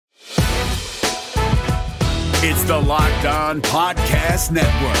It's the Locked On Podcast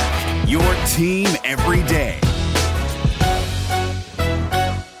Network, your team every day.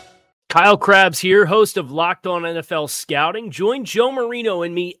 Kyle Krabs here, host of Locked On NFL Scouting. Join Joe Marino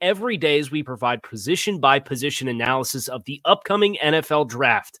and me every day as we provide position-by-position analysis of the upcoming NFL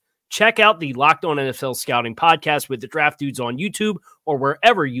Draft. Check out the Locked On NFL Scouting podcast with the Draft Dudes on YouTube or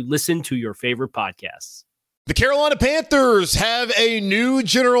wherever you listen to your favorite podcasts. The Carolina Panthers have a new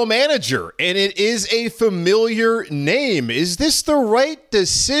general manager, and it is a familiar name. Is this the right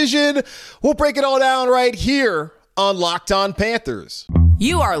decision? We'll break it all down right here on Locked On Panthers.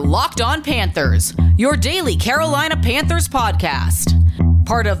 You are Locked On Panthers, your daily Carolina Panthers podcast.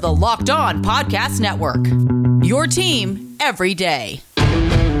 Part of the Locked On Podcast Network, your team every day.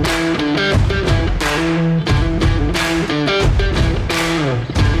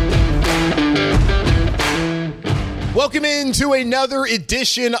 Welcome into another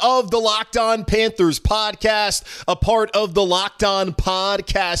edition of the Locked On Panthers podcast, a part of the Locked On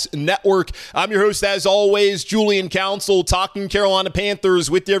Podcast Network. I'm your host, as always, Julian Council, talking Carolina Panthers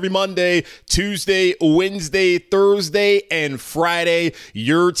with you every Monday, Tuesday, Wednesday, Thursday, and Friday.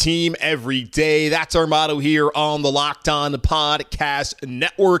 Your team every day. That's our motto here on the Locked On Podcast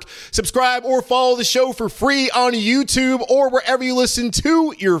Network. Subscribe or follow the show for free on YouTube or wherever you listen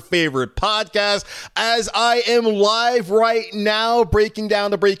to your favorite podcast, as I am live right now breaking down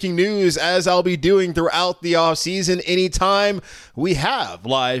the breaking news, as I'll be doing throughout the offseason. Anytime we have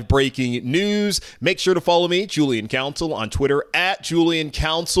live breaking news, make sure to follow me, Julian Council, on Twitter at Julian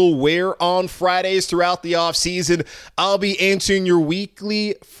Council, where on Fridays throughout the offseason, I'll be answering your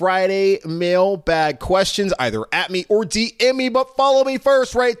weekly Friday mailbag questions, either at me or DM me, but follow me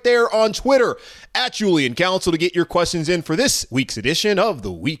first right there on Twitter at Julian Council to get your questions in for this week's edition of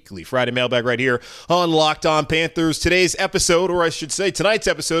the weekly Friday mailbag right here on Locked On Panthers. Today's episode, or I should say tonight's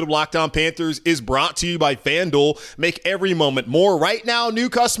episode of Locked On Panthers, is brought to you by FanDuel. Make every moment more. Right now, new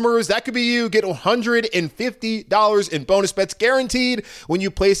customers, that could be you, get $150 in bonus bets guaranteed when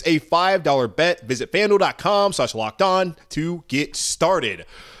you place a $5 bet. Visit FanDuel.com/LockedOn to get started.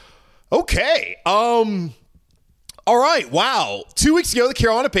 Okay. All right. Wow. 2 weeks ago, the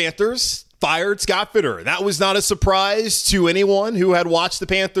Carolina Panthers fired Scott Fitterer. That was not a surprise to anyone who had watched the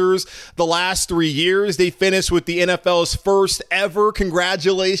Panthers the last 3 years. They finished with the NFL's first ever,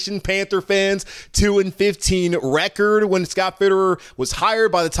 congratulations, Panther fans, 2-15 record. When Scott Fitterer was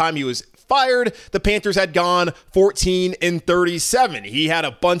hired, by the time he was fired, the Panthers had gone 14-37. He had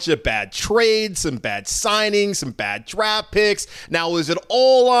a bunch of bad trades, some bad signings, some bad draft picks. Now, is it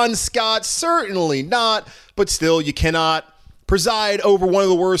all on Scott? Certainly not, but still, you cannot preside over one of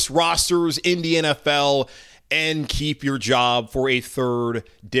the worst rosters in the NFL and keep your job for a third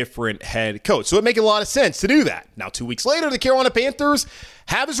different head coach. So it makes a lot of sense to do that. Now, 2 weeks later, the Carolina Panthers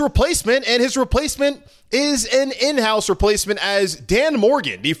have his replacement, and his replacement is an in-house replacement as Dan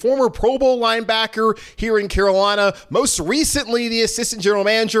Morgan, the former Pro Bowl linebacker here in Carolina. Most recently, the assistant general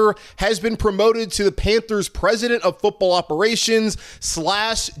manager has been promoted to the Panthers' president of football operations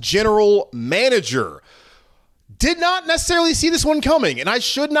 / general manager. Did not necessarily see this one coming, and I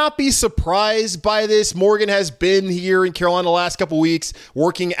should not be surprised by this. Morgan has been here in Carolina the last couple weeks,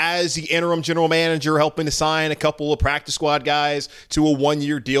 working as the interim general manager, helping to sign a couple of practice squad guys to a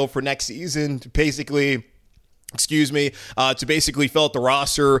one-year deal for next season to basically fill out the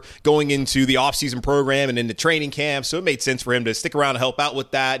roster going into the offseason program and into training camp. So it made sense for him to stick around and help out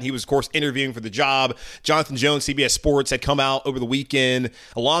with that. He was, of course, interviewing for the job. Jonathan Jones, CBS Sports, had come out over the weekend,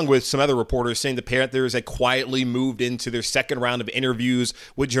 along with some other reporters, saying the Panthers had quietly moved into their second round of interviews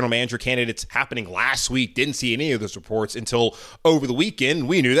with general manager candidates happening last week. Didn't see any of those reports until over the weekend.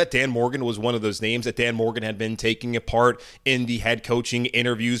 We knew that Dan Morgan was one of those names, that Dan Morgan had been taking a part in the head coaching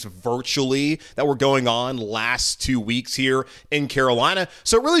interviews virtually that were going on last 2 weeks here in Carolina.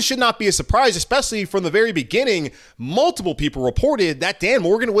 So it really should not be a surprise, especially from the very beginning. Multiple people reported that Dan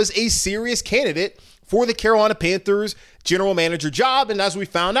Morgan was a serious candidate for the Carolina Panthers general manager job, and as we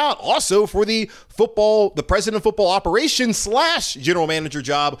found out, also for the president of football operations / general manager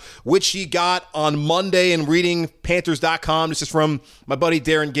job, which he got on Monday. And reading Panthers.com, this is from my buddy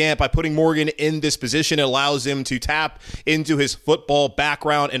Darren Gamp, by putting Morgan in this position, it allows him to tap into his football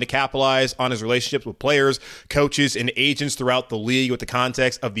background and to capitalize on his relationships with players, coaches, and agents throughout the league with the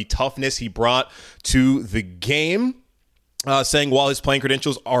context of the toughness he brought to the game. saying while his playing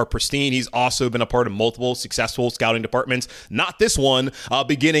credentials are pristine, he's also been a part of multiple successful scouting departments. Not this one,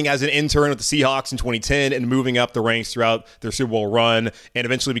 beginning as an intern with the Seahawks in 2010 and moving up the ranks throughout their Super Bowl run and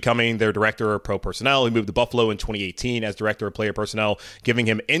eventually becoming their director of pro personnel. He moved to Buffalo in 2018 as director of player personnel, giving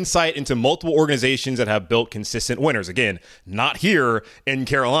him insight into multiple organizations that have built consistent winners. Again, not here in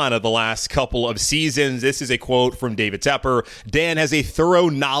Carolina the last couple of seasons. This is a quote from David Tepper. Dan has a thorough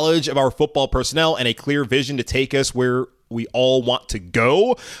knowledge of our football personnel and a clear vision to take us where we all want to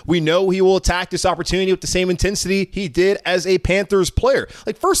go. We know he will attack this opportunity with the same intensity he did as a Panthers player.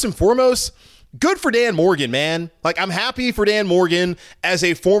 Like, first and foremost, good for Dan Morgan, man. Like, I'm happy for Dan Morgan as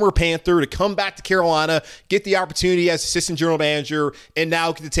a former Panther to come back to Carolina, get the opportunity as assistant general manager, and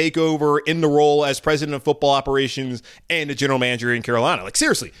now get to take over in the role as president of football operations and the general manager in Carolina. Like,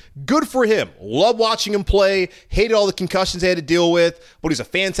 seriously, good for him. Love watching him play. Hated all the concussions they had to deal with, but he's a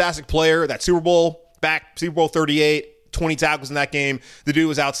fantastic player. That Super Bowl 38, 20 tackles in that game. The dude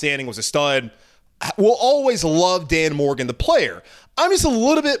was outstanding, was a stud. We'll always love Dan Morgan, the player. I'm just a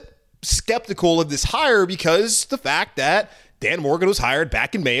little bit skeptical of this hire because the fact that Dan Morgan was hired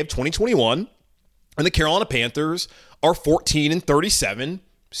back in May of 2021 and the Carolina Panthers are 14-37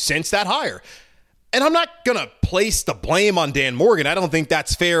 since that hire. And I'm not going to place the blame on Dan Morgan. I don't think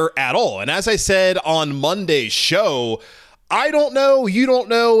that's fair at all. And as I said on Monday's show, I don't know, you don't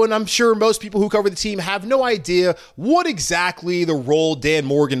know, and I'm sure most people who cover the team have no idea what exactly the role Dan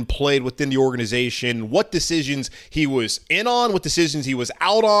Morgan played within the organization, what decisions he was in on, what decisions he was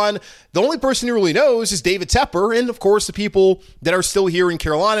out on. The only person who really knows is David Tepper, and of course the people that are still here in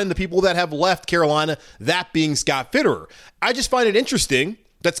Carolina and the people that have left Carolina, that being Scott Fitterer. I just find it interesting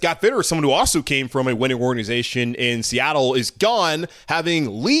that Scott Fitterer, someone who also came from a winning organization in Seattle, is gone, having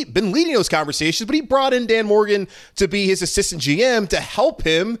been leading those conversations, but he brought in Dan Morgan to be his assistant GM to help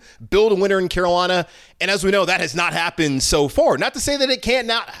him build a winner in Carolina. And as we know, that has not happened so far. Not to say that it can't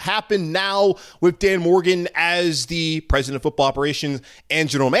not happen now with Dan Morgan as the president of football operations and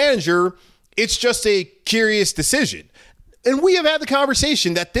general manager. It's just a curious decision. And we have had the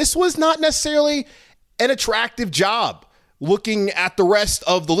conversation that this was not necessarily an attractive job. Looking at the rest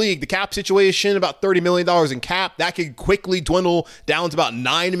of the league, the cap situation, about $30 million in cap, that could quickly dwindle down to about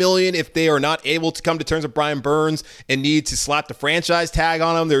 $9 million if they are not able to come to terms with Brian Burns and need to slap the franchise tag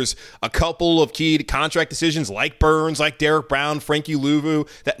on him. There's a couple of key contract decisions like Burns, like Derek Brown, Frankie Louvu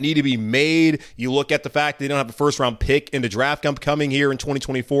that need to be made. You look at the fact they don't have a first-round pick in the draft coming here in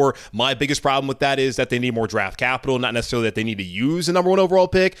 2024. My biggest problem with that is that they need more draft capital, not necessarily that they need to use a number one overall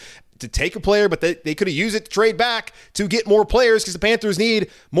pick to take a player, but they could have used it to trade back to get more players because the Panthers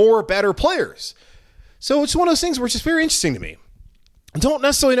need more better players. So it's one of those things where it's just very interesting to me. I don't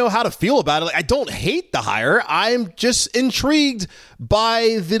necessarily know how to feel about it. Like, I don't hate the hire. I'm just intrigued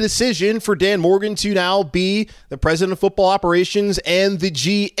by the decision for Dan Morgan to now be the president of football operations and the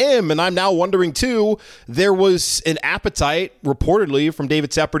GM. And I'm now wondering, too, there was an appetite reportedly from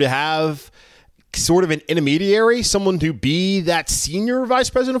David Tepper to have sort of an intermediary, someone to be that senior vice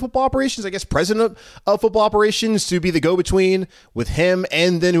president of football operations, I guess president of football operations, to be the go-between with him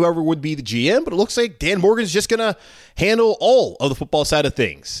and then whoever would be the GM. But it looks like Dan Morgan's just going to handle all of the football side of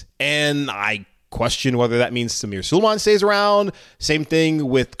things. And I question whether that means Samir Suleiman stays around. Same thing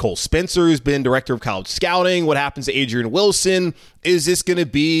with Cole Spencer, who's been director of college scouting. What happens to Adrian Wilson? Is this going to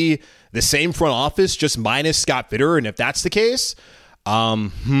be the same front office, just minus Scott Fitterer? And if that's the case,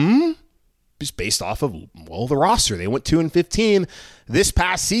 just based off of, the roster. They went 2-15 this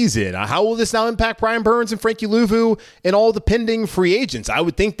past season. How will this now impact Brian Burns and Frankie Louvu and all the pending free agents? I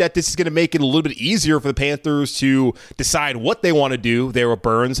would think that this is going to make it a little bit easier for the Panthers to decide what they want to do there with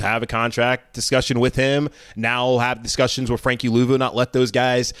Burns, have a contract discussion with him, now have discussions with Frankie Louvu, not let those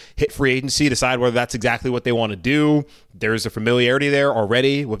guys hit free agency, decide whether that's exactly what they want to do. There's a familiarity there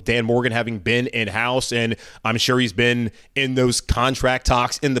already with Dan Morgan having been in-house, and I'm sure he's been in those contract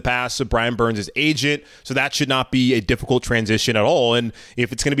talks in the past with Brian Burns' agent, so that should not be a difficult transition at all. And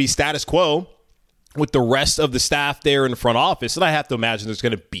if it's going to be status quo with the rest of the staff there in the front office, and I have to imagine there's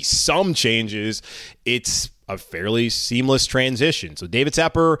going to be some changes, it's a fairly seamless transition. So David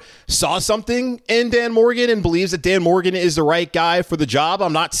Tepper saw something in Dan Morgan and believes that Dan Morgan is the right guy for the job.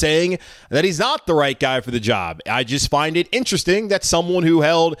 I'm not saying that he's not the right guy for the job. I just find it interesting that someone who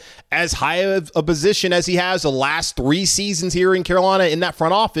held as high of a position as he has the last 3 seasons here in Carolina in that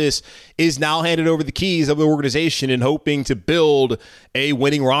front office is now handed over the keys of the organization and hoping to build a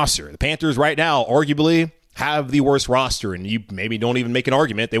winning roster. The Panthers right now, arguably, have the worst roster, and you maybe don't even make an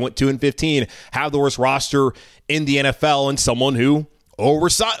argument. They went 2-15, have the worst roster in the NFL, and someone who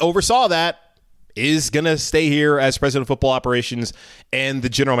oversaw that is going to stay here as president of football operations and the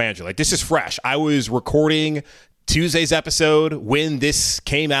general manager. Like, this is fresh. I was recording Tuesday's episode, when this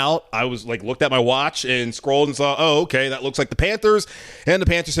came out, I was like, looked at my watch and scrolled and saw, oh, okay, that looks like the Panthers, and the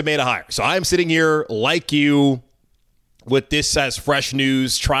Panthers have made a hire. So I'm sitting here like you with this as fresh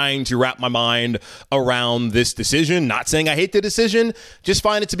news, trying to wrap my mind around this decision. Not saying I hate the decision, just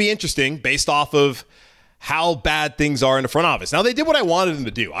find it to be interesting based off of how bad things are in the front office. Now, they did what I wanted them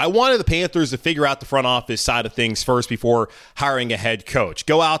to do. I wanted the Panthers to figure out the front office side of things first before hiring a head coach.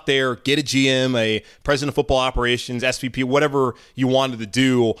 Go out there, get a GM, a president of football operations, SVP, whatever you wanted to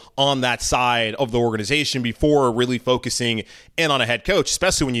do on that side of the organization before really focusing in on a head coach,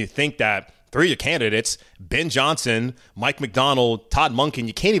 especially when you think that three of your candidates, Ben Johnson, Mike McDonald, Todd Monken,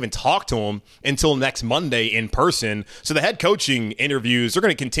 you can't even talk to them until next Monday in person. So the head coaching interviews are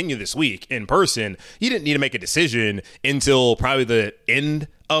going to continue this week in person. You didn't need to make a decision until probably the end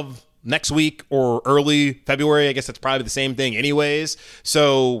of next week or early February. I guess that's probably the same thing anyways.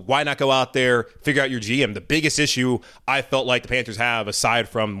 So why not go out there, figure out your GM? The biggest issue I felt like the Panthers have, aside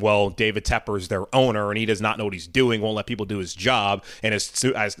from, well, David Tepper's their owner and he does not know what he's doing, won't let people do his job. And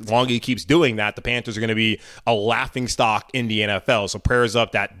as long as he keeps doing that, the Panthers are going to be a laughing stock in the NFL. So prayers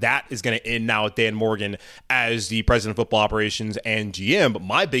up that is going to end now with Dan Morgan as the president of football operations and GM. But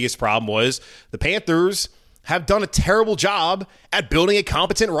my biggest problem was the Panthers have done a terrible job at building a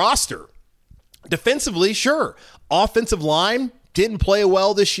competent roster. Defensively, sure. Offensive line didn't play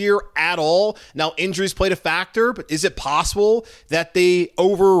well this year at all. Now, injuries played a factor, but is it possible that they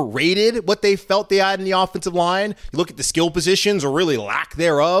overrated what they felt they had in the offensive line? You look at the skill positions, or really lack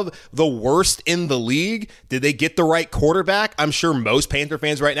thereof, the worst in the league. Did they get the right quarterback? I'm sure most Panther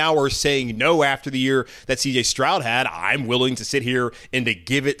fans right now are saying no after the year that CJ Stroud had. I'm willing to sit here and to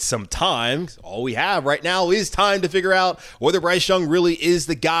give it some time. All we have right now is time to figure out whether Bryce Young really is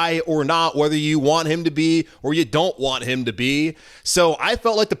the guy or not, whether you want him to be or you don't want him to be. So I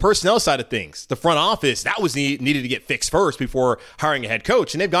felt like the personnel side of things, the front office, that was needed to get fixed first before hiring a head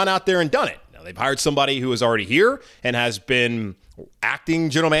coach. And they've gone out there and done it. Now, they've hired somebody who is already here and has been acting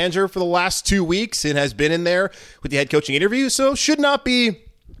general manager for the last 2 weeks and has been in there with the head coaching interview. So should not be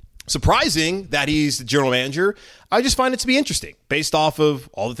surprising that he's the general manager. I just find it to be interesting based off of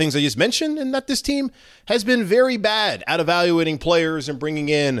all the things I just mentioned, and that this team has been very bad at evaluating players and bringing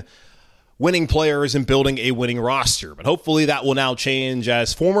in winning players and building a winning roster. But hopefully that will now change,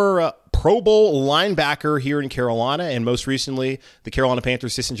 as former Pro Bowl linebacker here in Carolina, and most recently the Carolina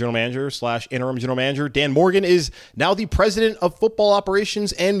Panthers assistant general manager / interim general manager, Dan Morgan, is now the president of football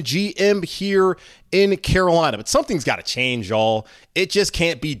operations and GM here in Carolina. But something's got to change, y'all. It just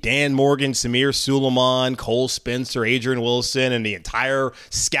can't be Dan Morgan, Samir Suleiman, Cole Spencer, Adrian Wilson, and the entire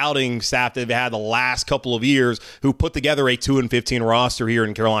scouting staff that they've had the last couple of years who put together a 2-15 roster here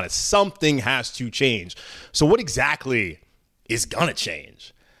in Carolina. Something has to change. So what exactly is going to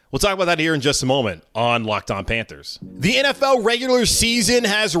change? We'll talk about that here in just a moment on Locked On Panthers. The NFL regular season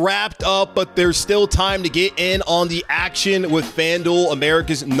has wrapped up, but there's still time to get in on the action with FanDuel,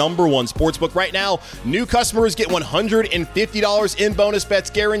 America's #1 sportsbook. Right now, new customers get $150 in bonus bets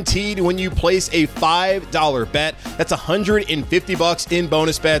guaranteed when you place a $5 bet. That's $150 in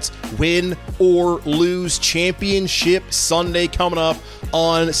bonus bets, win or lose. Championship Sunday coming up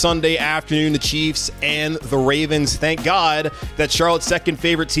on Sunday afternoon. The Chiefs and the Ravens. Thank God that Charlotte's second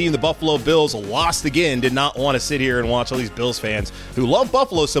favorite team, the Buffalo Bills, lost again. Did not want to sit here and watch all these Bills fans who love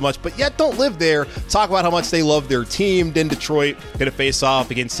Buffalo so much, but yet don't live there, talk about how much they love their team. Then Detroit going to face off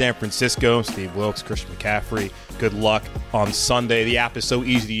against San Francisco. Steve Wilkes, Christian McCaffrey. Good luck on Sunday. The app is so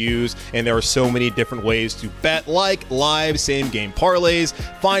easy to use, and there are so many different ways to bet, like live same-game parlays.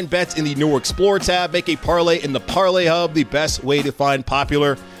 Find bets in the new Explore tab. Make a parlay in the Parlay Hub, the best way to find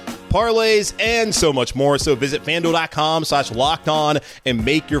popular parlays, and so much more. So visit FanDuel.com/LockedOn and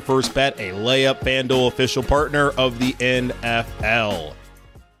make your first bet a layup. FanDuel, official partner of the NFL.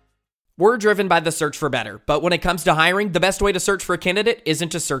 We're driven by the search for better, but when it comes to hiring, the best way to search for a candidate isn't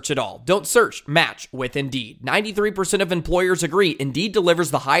to search at all. Don't search, match with Indeed. 93% of employers agree Indeed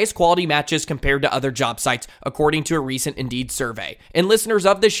delivers the highest quality matches compared to other job sites, according to a recent Indeed survey. And listeners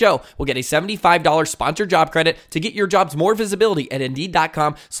of this show will get a $75 sponsored job credit to get your jobs more visibility at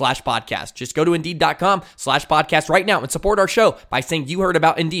Indeed.com/podcast. Just go to Indeed.com/podcast right now and support our show by saying you heard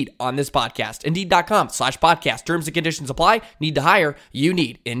about Indeed on this podcast. Indeed.com/podcast. Terms and conditions apply. Need to hire? You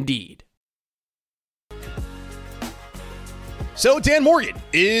need Indeed. So Dan Morgan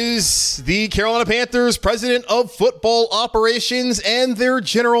is the Carolina Panthers president of football operations and their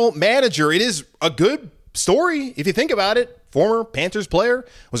general manager. It is a good story if you think about it. Former Panthers player,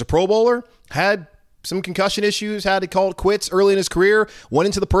 was a Pro Bowler, had some concussion issues, had to call it quits early in his career, went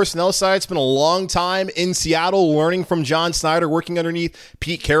into the personnel side, spent a long time in Seattle learning from John Snyder, working underneath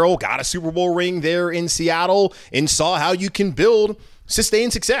Pete Carroll, got a Super Bowl ring there in Seattle, and saw how you can build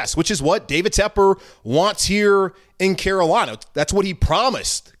sustained success, which is what David Tepper wants here in Carolina. That's what he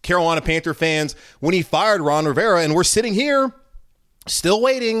promised Carolina Panther fans when he fired Ron Rivera, and we're sitting here still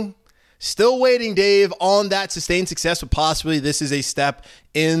waiting, Dave, on that sustained success, but possibly this is a step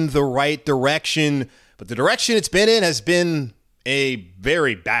in the right direction. But the direction it's been in has been a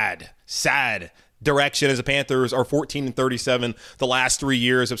very bad, sad direction, as the Panthers are 14-37 the last 3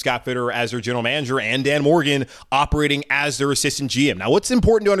 years of Scott Fitterer as their general manager and Dan Morgan operating as their assistant GM. Now, what's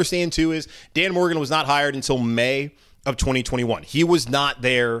important to understand, too, is Dan Morgan was not hired until May of 2021. He was not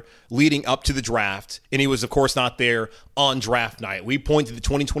there leading up to the draft, and he was, of course, not there on draft night. We point to the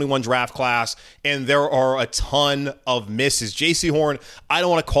 2021 draft class, and there are a ton of misses. J.C. Horn, I don't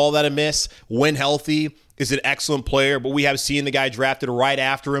want to call that a miss. When healthy, is an excellent player, but we have seen the guy drafted right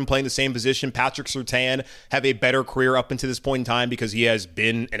after him playing the same position, Patrick Surtain, have a better career up until this point in time because he has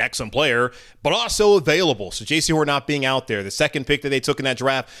been an excellent player, but also available. So J.C. Horn not being out there. The second pick that they took in that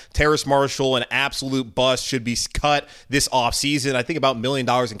draft, Terrace Marshall, an absolute bust, should be cut this offseason. I think about $1 million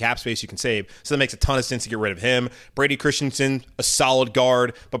in cap space you can save, so that makes a ton of sense to get rid of him. Brady Christensen, a solid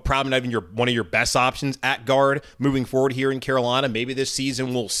guard, but probably not even one of your best options at guard moving forward here in Carolina. Maybe this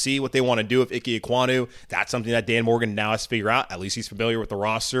season we'll see what they want to do with Ike Ekwonu. That's something that Dan Morgan now has to figure out. At least he's familiar with the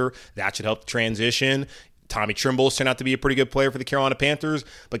roster. That should help the transition. Tommy Trimble's turned out to be a pretty good player for the Carolina Panthers.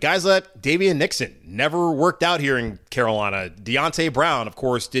 But guys like Davian Nixon never worked out here in Carolina. Deontay Brown, of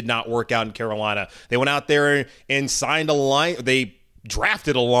course, did not work out in Carolina. They went out there and signed a line. They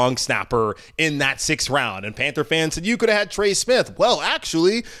drafted a long snapper in that 6th round. And Panther fans said, you could have had Trey Smith. Well,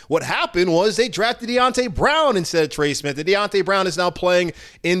 actually, what happened was they drafted Deontay Brown instead of Trey Smith. And Deontay Brown is now playing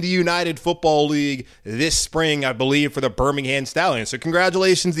in the United Football League this spring, I believe, for the Birmingham Stallions. So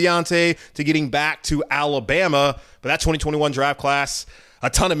congratulations, Deontay, to getting back to Alabama. But that 2021 draft class, a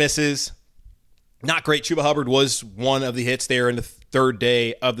ton of misses. Not great. Chuba Hubbard was one of the hits there in the third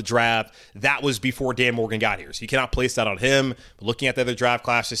day of the draft. That was before Dan Morgan got here, so you cannot place that on him. But looking at the other draft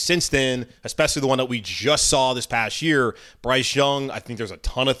classes since then, especially the one that we just saw this past year, Bryce Young, I think there's a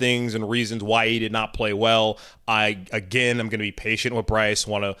ton of things and reasons why he did not play well. I'm going to be patient with Bryce,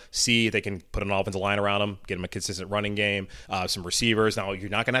 want to see if they can put an offensive line around him, get him a consistent running game, some receivers. Now, you're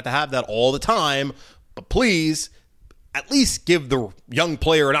not going to have that all the time, but please at least give the young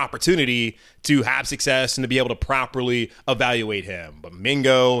player an opportunity to have success and to be able to properly evaluate him. But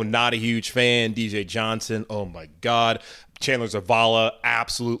Mingo, not a huge fan. DJ Johnson, oh my God. Chandler Zavala,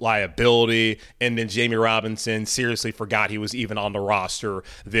 absolute liability. And then Jamie Robinson, seriously forgot he was even on the roster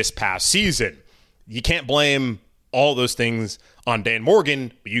this past season. You can't blame all those things on Dan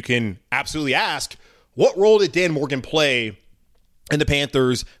Morgan, but you can absolutely ask, what role did Dan Morgan play and the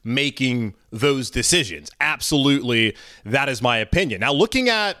Panthers making those decisions? Absolutely, that is my opinion. Now, looking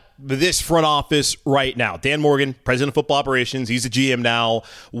at this front office right now, Dan Morgan, president of football operations, he's a GM now.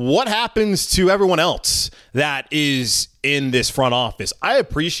 What happens to everyone else that is in this front office? I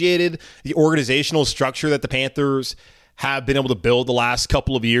appreciated the organizational structure that the Panthers have been able to build the last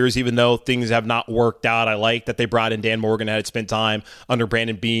couple of years, even though things have not worked out. I like that they brought in Dan Morgan, had spent time under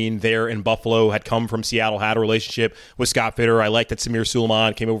Brandon Beane there in Buffalo, had come from Seattle, had a relationship with Scott Fitterer. I like that Samir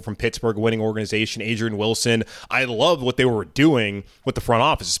Suleiman came over from Pittsburgh, a winning organization, Adrian Wilson. I loved what they were doing with the front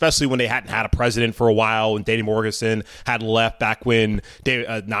office, especially when they hadn't had a president for a while, and Danny Morganson had left back when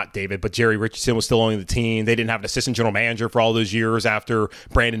Jerry Richardson was still owning the team. They didn't have an assistant general manager for all those years after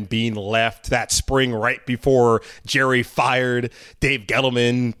Brandon Beane left that spring right before Jerry fired Dave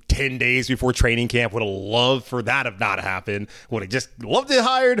Gettleman 10 days before training camp. Would have loved for that to not happen. Would have just loved to have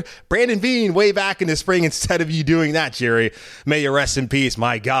hired Brandon Beane way back in the spring instead of you doing that, Jerry. May you rest in peace.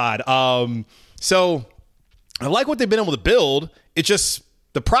 My God. So I like what they've been able to build. It's just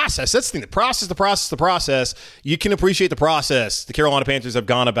the process. That's the thing. The process. You can appreciate the process the Carolina Panthers have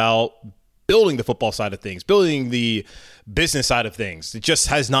gone about building the football side of things, building the business side of things. It just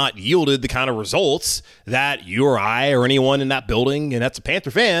has not yielded the kind of results that you or I or anyone in that building, and that's a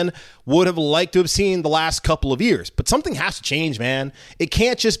Panther fan, would have liked to have seen the last couple of years. But something has to change, man. It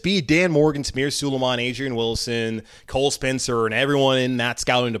can't just be Dan Morgan, Samir Suleiman, Adrian Wilson, Cole Spencer, and everyone in that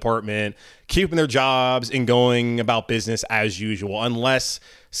scouting department keeping their jobs and going about business as usual, unless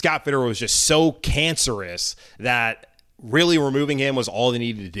Scott Fitterer was just so cancerous that really removing him was all they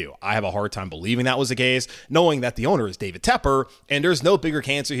needed to do. I have a hard time believing that was the case, knowing that the owner is David Tepper, and there's no bigger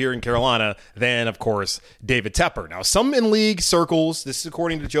cancer here in Carolina than, of course, David Tepper. Now, some in league circles, this is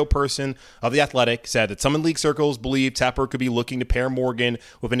according to Joe Person of The Athletic, said that some in league circles believe Tepper could be looking to pair Morgan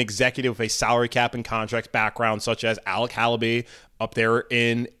with an executive with a salary cap and contracts background, such as Alec Hallaby up there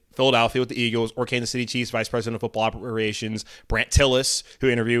in Philadelphia with the Eagles, or Kansas City Chiefs Vice President of Football Operations Brant Tillis, who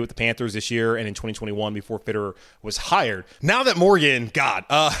interviewed with the Panthers this year and in 2021 before Fitterer was hired. Now that Morgan,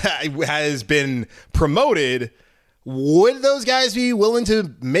 has been promoted, would those guys be willing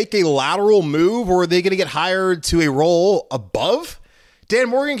to make a lateral move, or are they going to get hired to a role above Dan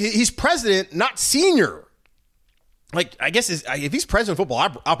Morgan? He's president, not senior. Like, I guess if he's president of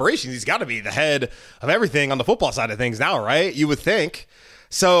football operations, he's got to be the head of everything on the football side of things now, right? You would think.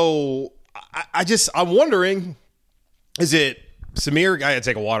 So I'm wondering, is it Samir? I gotta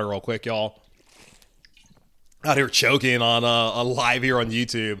take a water real quick, y'all. Out here choking on a live here on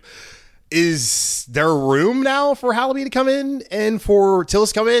YouTube. Is there room now for Hallaby to come in and for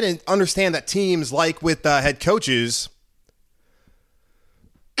Tillis to come in and understand that teams like with head coaches,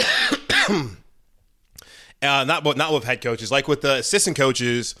 not with head coaches, like with the assistant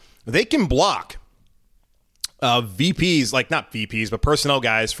coaches, they can block VPs, like not VPs, but personnel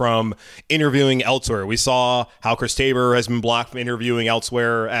guys from interviewing elsewhere. We saw how Chris Tabor has been blocked from interviewing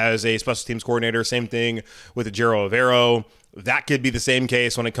elsewhere as a special teams coordinator. Same thing with Ejiro Evero. That could be the same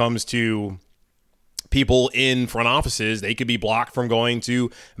case when it comes to people in front offices. They could be blocked from going to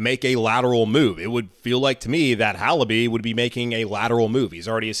make a lateral move. It would feel like to me that Hallaby would be making a lateral move. He's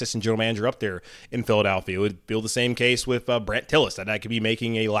already assistant general manager up there in Philadelphia. It would feel the same case with Brant Tillis, that could be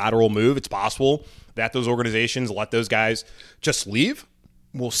making a lateral move. It's possible that those organizations let those guys just leave.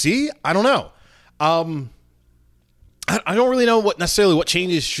 We'll see. I don't know. I don't really know what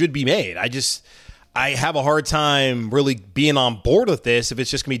changes should be made. I have a hard time really being on board with this if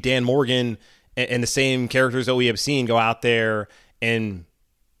it's just going to be Dan Morgan and the same characters that we have seen go out there and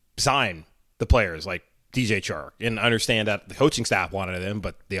sign the players like DJ Chark. And I understand that the coaching staff wanted them,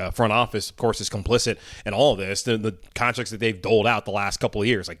 but the front office, of course, is complicit in all of this. The contracts that they've doled out the last couple of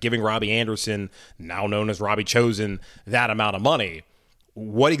years, like giving Robbie Anderson, now known as Robbie Chosen, that amount of money.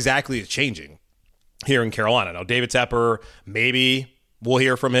 What exactly is changing here in Carolina? Now, David Tepper, maybe we'll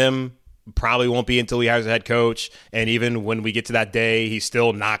hear from him. Probably won't be until he hires a head coach. And even when we get to that day, he's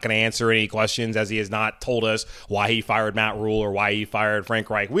still not going to answer any questions, as he has not told us why he fired Matt Rule or why he fired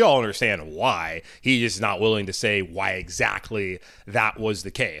Frank Reich. We all understand why. He's just not willing to say why exactly that was the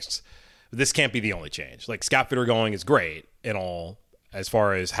case. This can't be the only change. Like, Scott Fitterer going is great and all, as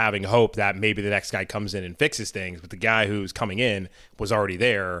far as having hope that maybe the next guy comes in and fixes things. But the guy who's coming in was already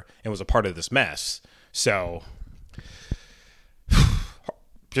there and was a part of this mess. So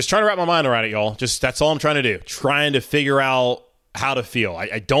just trying to wrap my mind around it, y'all. That's all I'm trying to do. Trying to figure out how to feel.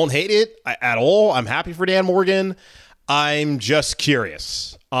 I don't hate it at all. I'm happy for Dan Morgan. I'm just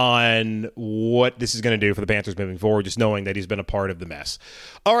curious on what this is going to do for the Panthers moving forward, just knowing that he's been a part of the mess.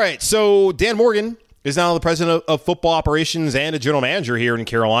 All right, so Dan Morgan is now the president of football operations and a general manager here in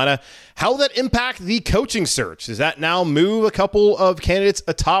Carolina. How will that impact the coaching search? Does that now move a couple of candidates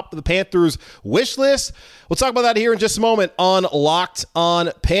atop the Panthers wish list? We'll talk about that here in just a moment on Locked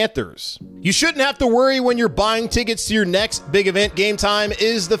On Panthers. You shouldn't have to worry when you're buying tickets to your next big event. Game Time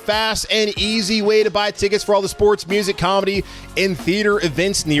is the fast and easy way to buy tickets for all the sports, music, comedy, and theater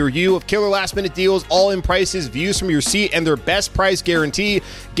events near you. With killer last-minute deals, all-in prices, views from your seat, and their best price guarantee,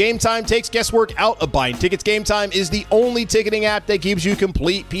 Game Time takes guesswork out of buying tickets. Game Time is the only ticketing app that gives you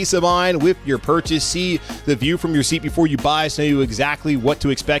complete peace of mind with your purchase. See the view from your seat before you buy, so you know exactly what to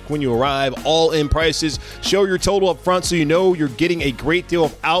expect when you arrive. All-in prices. Show your total up front so you know you're getting a great deal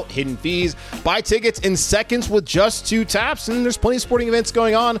without hidden fees. Buy tickets in seconds with just 2 taps, and there's plenty of sporting events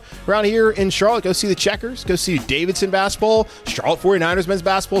going on around here in Charlotte. Go see the Checkers. Go see Davidson basketball. Charlotte 49ers men's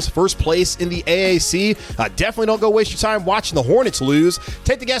basketball is first place in the AAC. Definitely don't go waste your time watching the Hornets lose.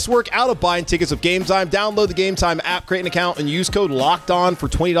 Take the guesswork out of buying tickets with Game Time. Download the Game Time app, create an account, and use code LOCKEDON for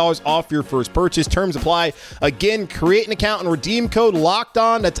 $20 off your first purchase. Terms apply. Again, create an account and redeem code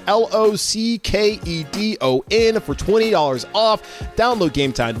LOCKEDON. That's LOCKEDON for $20 off. Download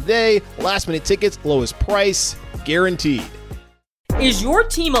Game Time today. Last minute tickets, lowest price guaranteed. Is your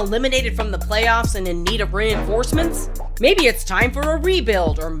team eliminated from the playoffs and in need of reinforcements? Maybe it's time for a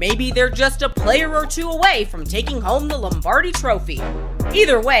rebuild, or maybe they're just a player or two away from taking home the Lombardi Trophy.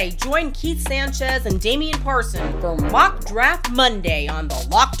 Either way, join Keith Sanchez and Damian Parson for Mock Draft Monday on the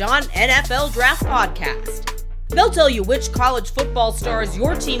Locked On NFL Draft Podcast. They'll tell you which college football stars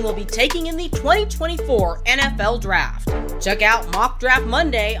your team will be taking in the 2024 NFL Draft. Check out Mock Draft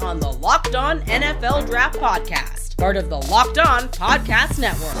Monday on the Locked On NFL Draft Podcast, Part of the Locked On Podcast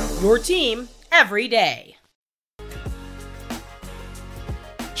Network, your team every day.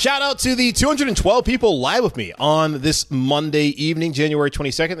 Shout out to the 212 people live with me on this Monday evening, January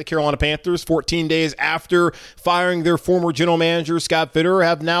 22nd. The Carolina Panthers, 14 days after firing their former general manager, Scott Fitterer,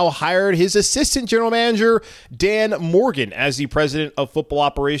 have now hired his assistant general manager, Dan Morgan, as the president of football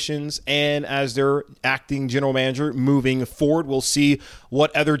operations and as their acting general manager moving forward. We'll see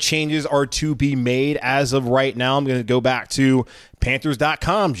what other changes are to be made as of right now. I'm going to go back to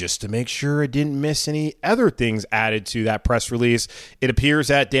Panthers.com just to make sure I didn't miss any other things added to that press release. It appears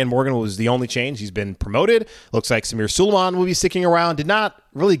that Dan Morgan was the only change. He's been promoted. Looks like Samir Suleiman will be sticking around. Did not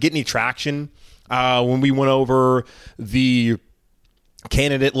really get any traction when we went over the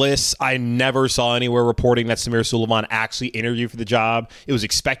candidate lists. I never saw anywhere reporting that Samir Suleiman actually interviewed for the job. It was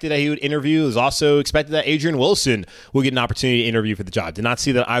expected that he would interview. It was also expected that Adrian Wilson would get an opportunity to interview for the job. Did not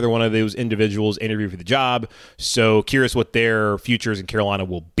see that either one of those individuals interviewed for the job. So curious what their futures in Carolina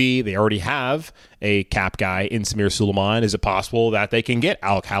will be. They already have a cap guy in Samir Suleiman. Is it possible that they can get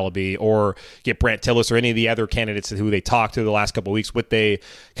Alec Hallaby or get Brant Tillis or any of the other candidates who they talked to the last couple of weeks with a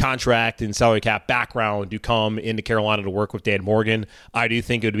contract and salary cap background to come into Carolina to work with Dan Morgan? I do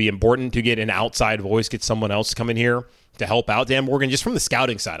think it would be important to get an outside voice, get someone else to come in here to help out Dan Morgan just from the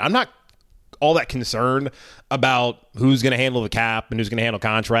scouting side. I'm not all that concerned about who's going to handle the cap and who's going to handle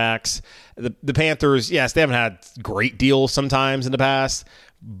contracts. The Panthers, yes, they haven't had great deals sometimes in the past,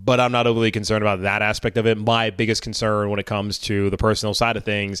 but I'm not overly concerned about that aspect of it. My biggest concern when it comes to the personnel side of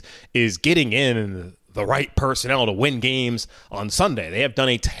things is getting in the right personnel to win games on Sunday. They have done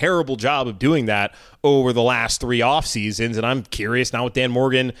a terrible job of doing that over the last 3 off seasons, and I'm curious now with Dan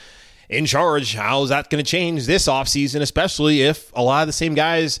Morgan in charge, how is that going to change this offseason, especially if a lot of the same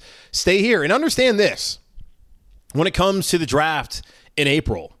guys stay here? And understand this, when it comes to the draft in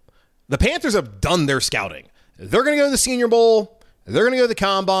April, the Panthers have done their scouting. They're going to go to the Senior Bowl. They're going to go to the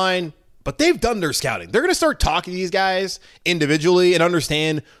Combine, but they've done their scouting. They're going to start talking to these guys individually and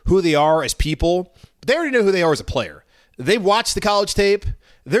understand who they are as people. They already know who they are as a player. They've watched the college tape.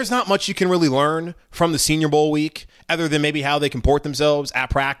 There's not much you can really learn from the Senior Bowl week other than maybe how they comport themselves at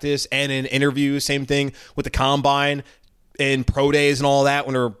practice and in interviews. Same thing with the Combine and pro days and all that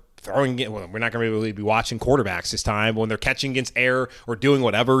when they're throwing it. Well, we're not going to really be watching quarterbacks this time. When they're catching against air or doing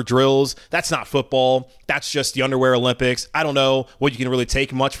whatever drills, that's not football. That's just the underwear Olympics. I don't know what you can really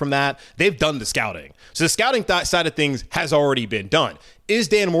take much from that. They've done the scouting. So the scouting side of things has already been done. Is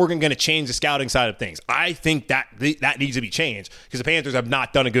Dan Morgan going to change the scouting side of things? I think that needs to be changed because the Panthers have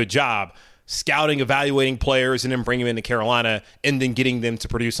not done a good job scouting, evaluating players, and then bringing them into Carolina and then getting them to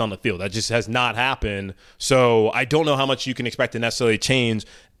produce on the field. That just has not happened. So I don't know how much you can expect to necessarily change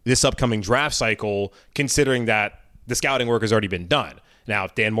this upcoming draft cycle, considering that the scouting work has already been done. Now,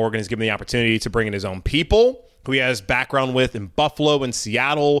 if Dan Morgan is given the opportunity to bring in his own people, who he has background with in Buffalo and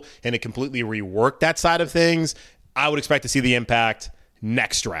Seattle, and to completely rework that side of things, I would expect to see the impact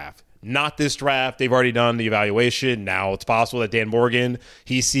next draft. Not this draft. They've already done the evaluation. Now it's possible that Dan Morgan,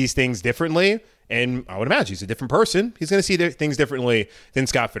 he sees things differently. And I would imagine he's a different person. He's going to see things differently than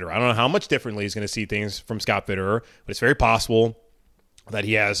Scott Fitterer. I don't know how much differently he's going to see things from Scott Fitterer, but it's very possible that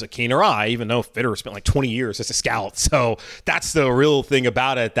he has a keener eye, even though Fitterer spent like 20 years as a scout. So that's the real thing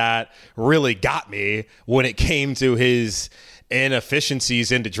about it that really got me when it came to his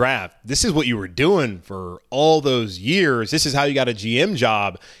inefficiencies into draft. This is what you were doing for all those years. This is how you got a GM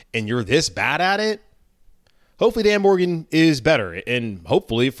job, and you're this bad at it. Hopefully Dan Morgan is better, and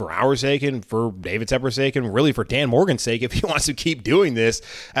hopefully for our sake and for David Tepper's sake and really for Dan Morgan's sake, if he wants to keep doing this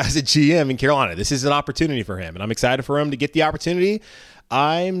as a GM in Carolina. This is an opportunity for him, and I'm excited for him to get the opportunity.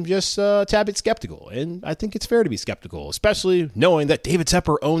 I'm just a tad bit skeptical, and I think it's fair to be skeptical, especially knowing that David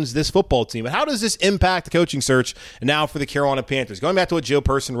Tepper owns this football team. But how does this impact the coaching search now for the Carolina Panthers? Going back to what Joe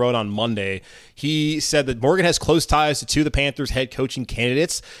Person wrote on Monday, he said that Morgan has close ties to 2 of the Panthers' head coaching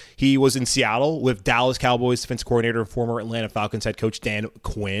candidates. He was in Seattle with Dallas Cowboys defensive coordinator and former Atlanta Falcons head coach Dan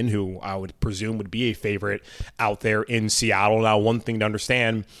Quinn, who I would presume would be a favorite out there in Seattle. Now, one thing to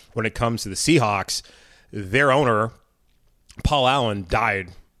understand when it comes to the Seahawks, their owner, Paul Allen, died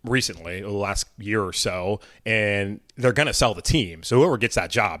recently, the last year or so, and they're going to sell the team. So whoever gets that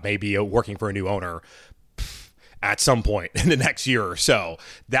job may be working for a new owner at some point in the next year or so.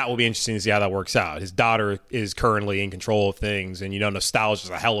 That will be interesting to see how that works out. His daughter is currently in control of things, and nostalgia is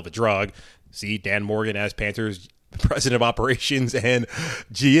a hell of a drug. See Dan Morgan as Panthers president of operations and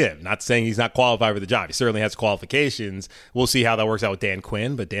GM. Not saying he's not qualified for the job. He certainly has qualifications. We'll see how that works out with Dan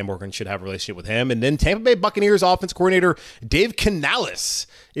Quinn, but Dan Morgan should have a relationship with him. And then Tampa Bay Buccaneers offense coordinator Dave Canales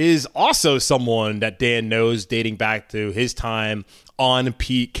is also someone that Dan knows dating back to his time on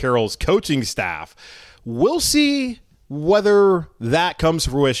Pete Carroll's coaching staff. We'll see whether that comes to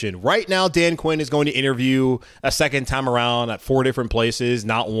fruition. Right now, Dan Quinn is going to interview a second time around at 4 different places,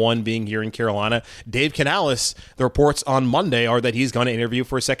 not one being here in Carolina. Dave Canales, the reports on Monday are that he's going to interview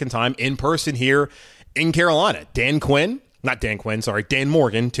for a second time in person here in Carolina. Dan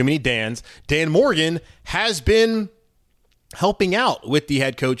Morgan, too many Dans. Dan Morgan has been helping out with the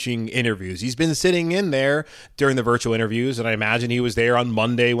head coaching interviews. He's been sitting in there during the virtual interviews, and I imagine he was there on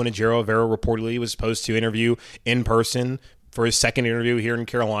Monday when Ejiro Evero reportedly was supposed to interview in person for his second interview here in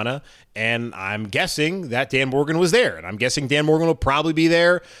Carolina, and I'm guessing that Dan Morgan was there, and I'm guessing Dan Morgan will probably be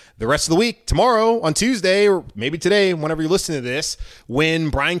there the rest of the week, tomorrow, on Tuesday, or maybe today, whenever you're listening to this, when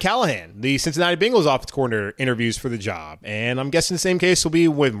Brian Callahan, the Cincinnati Bengals offensive coordinator, interviews for the job. And I'm guessing the same case will be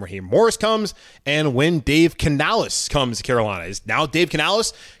when Raheem Morris comes and when Dave Canales comes to Carolina. Is now Dave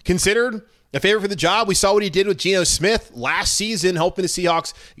Canales considered a favorite for the job? We saw what he did with Geno Smith last season, helping the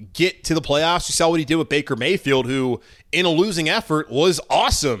Seahawks get to the playoffs. We saw what he did with Baker Mayfield, who, in a losing effort, was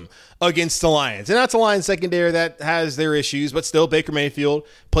awesome against the Lions. And that's a Lions secondary that has their issues, but still, Baker Mayfield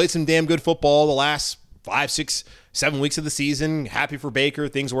played some damn good football the last 5, 6, 7 weeks of the season. Happy for Baker.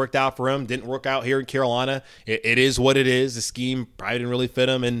 Things worked out for him. Didn't work out here in Carolina. It is what it is. The scheme probably didn't really fit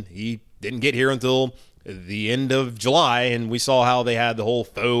him, and he didn't get here until the end of July, and we saw how they had the whole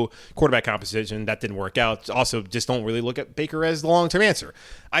faux quarterback competition. That didn't work out. Also, just don't really look at Baker as the long-term answer.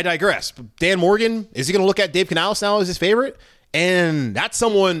 I digress. Dan Morgan, is he going to look at Dave Canales now as his favorite? And that's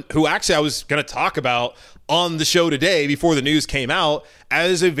someone who actually I was going to talk about on the show today before the news came out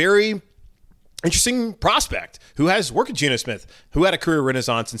as a very interesting prospect who has worked with Geno Smith, who had a career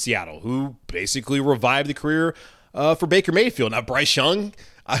renaissance in Seattle, who basically revived the career for Baker Mayfield. Now, Bryce Young,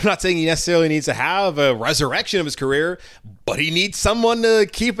 I'm not saying he necessarily needs to have a resurrection of his career, but he needs someone to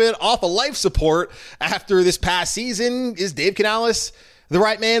keep it off of life support after this past season. Is Dave Canales the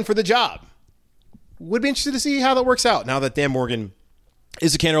right man for the job? Would be interested to see how that works out now that Dan Morgan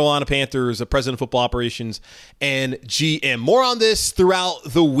is the Carolina Panthers, the president of football operations and GM. More on this throughout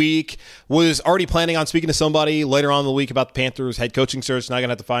the week. Was already planning on speaking to somebody later on in the week about the Panthers head coaching search. Now I'm going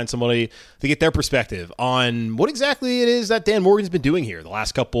to have to find somebody to get their perspective on what exactly it is that Dan Morgan's been doing here the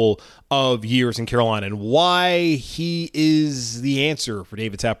last couple of years in Carolina and why he is the answer for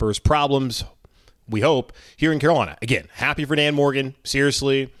David Tepper's problems, we hope, here in Carolina. Again, happy for Dan Morgan.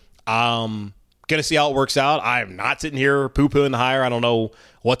 Seriously. Going to see how it works out. I'm not sitting here poo-pooing the hire. I don't know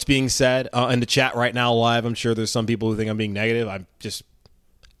what's being said in the chat right now live. I'm sure there's some people who think I'm being negative.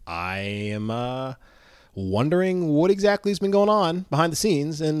 I am wondering what exactly has been going on behind the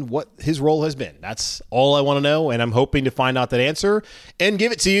scenes and what his role has been. That's all I want to know, and I'm hoping to find out that answer and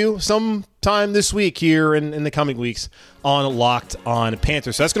give it to you sometime this week here in the coming weeks on Locked On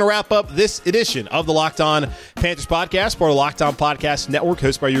Panthers. So that's going to wrap up this edition of the Locked On Panthers podcast, part of the Locked On Podcast Network,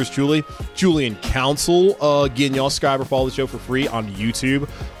 hosted by yours truly, Julian Council. Again, y'all subscribe or follow the show for free on YouTube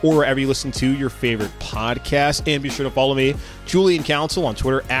or wherever you listen to your favorite podcast. And be sure to follow me, Julian Council, on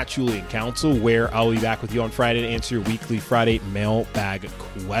Twitter at Julian Council, where I'll be back with you on Friday to answer your weekly Friday mailbag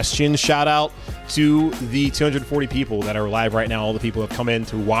questions. Shout out to the 240 people that are live right now, all the people who have come in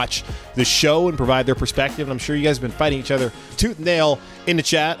to watch the show and provide their perspective. And I'm sure you guys have been fighting each other tooth and nail in the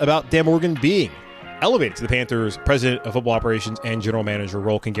chat about Dan Morgan being elevated to the Panthers president of football operations and general manager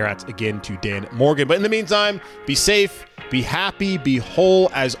role. Congrats again to Dan Morgan. But in the meantime, be safe, be happy, be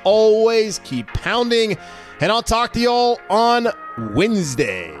whole. As always, keep pounding, and I'll talk to y'all on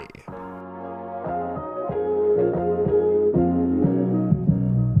Wednesday.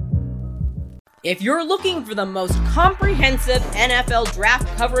 If you're looking for the most comprehensive NFL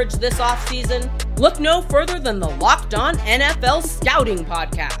draft coverage this offseason, look no further than the Locked On NFL Scouting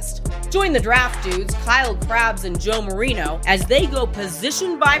Podcast. Join the draft dudes, Kyle Krabs and Joe Marino, as they go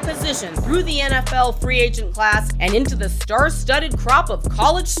position by position through the NFL free agent class and into the star-studded crop of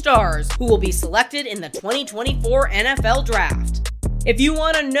college stars who will be selected in the 2024 NFL Draft. If you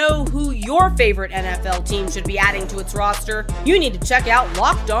want to know who your favorite NFL team should be adding to its roster, you need to check out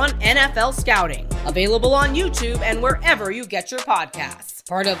Locked On NFL Scouting, available on YouTube and wherever you get your podcasts.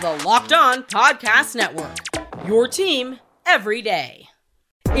 Part of the Locked On Podcast Network, your team every day.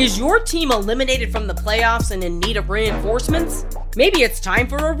 Is your team eliminated from the playoffs and in need of reinforcements? Maybe it's time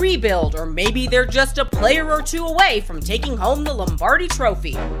for a rebuild, or maybe they're just a player or two away from taking home the Lombardi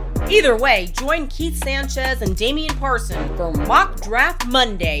Trophy. Either way, join Keith Sanchez and Damian Parson for Mock Draft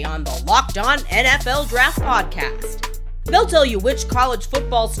Monday on the Locked On NFL Draft Podcast. They'll tell you which college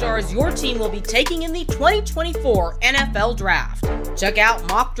football stars your team will be taking in the 2024 NFL Draft. Check out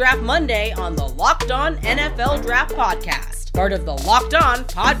Mock Draft Monday on the Locked On NFL Draft Podcast, part of the Locked On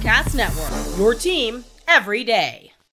Podcast Network, your team every day.